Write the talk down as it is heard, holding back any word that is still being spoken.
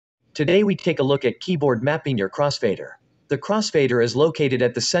Today we take a look at keyboard mapping your crossfader. The crossfader is located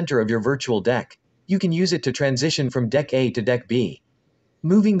at the center of your virtual deck. You can use it to transition from deck A to deck B.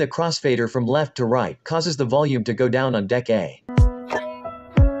 Moving the crossfader from left to right causes the volume to go down on deck A.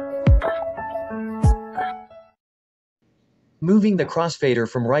 Moving the crossfader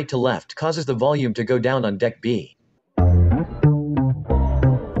from right to left causes the volume to go down on deck B.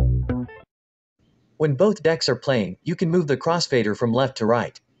 When both decks are playing, you can move the crossfader from left to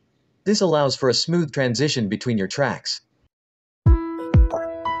right. This allows for a smooth transition between your tracks.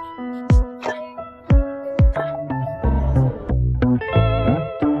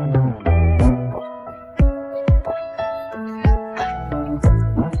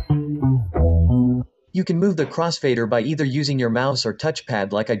 You can move the crossfader by either using your mouse or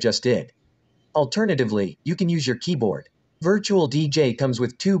touchpad like I just did. Alternatively, you can use your keyboard. VirtualdJ comes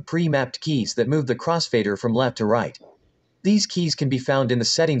with two pre-mapped keys that move the crossfader from left to right. These keys can be found in the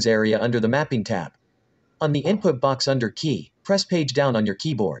Settings area under the Mapping tab. On the input box under Key, press Page Down on your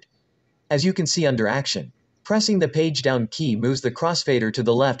keyboard. As you can see under Action, pressing the Page Down key moves the crossfader to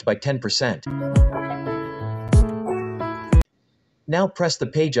the left by 10%. Now press the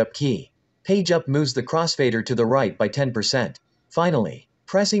Page Up key. Page Up moves the crossfader to the right by 10%. Finally,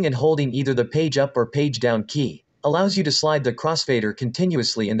 pressing and holding either the Page Up or Page Down key allows you to slide the crossfader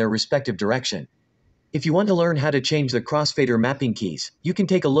continuously in their respective direction. If you want to learn how to change the crossfader mapping keys, you can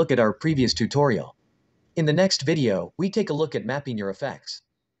take a look at our previous tutorial. In the next video, we take a look at mapping your effects.